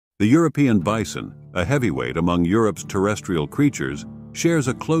The European bison, a heavyweight among Europe's terrestrial creatures, shares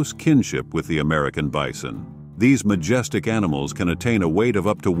a close kinship with the American bison. These majestic animals can attain a weight of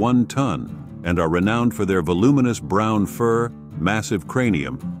up to 1 ton and are renowned for their voluminous brown fur, massive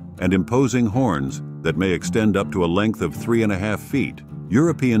cranium, and imposing horns that may extend up to a length of 3.5 feet.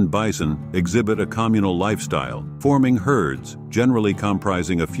 European bison exhibit a communal lifestyle, forming herds, generally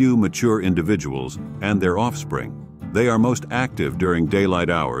comprising a few mature individuals and their offspring. They are most active during daylight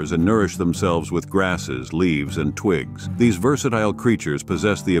hours and nourish themselves with grasses, leaves, and twigs. These versatile creatures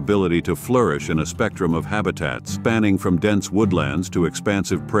possess the ability to flourish in a spectrum of habitats, spanning from dense woodlands to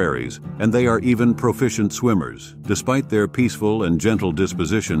expansive prairies, and they are even proficient swimmers. Despite their peaceful and gentle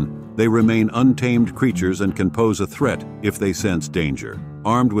disposition, they remain untamed creatures and can pose a threat if they sense danger.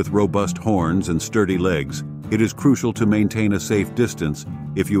 Armed with robust horns and sturdy legs, it is crucial to maintain a safe distance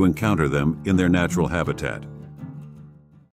if you encounter them in their natural habitat.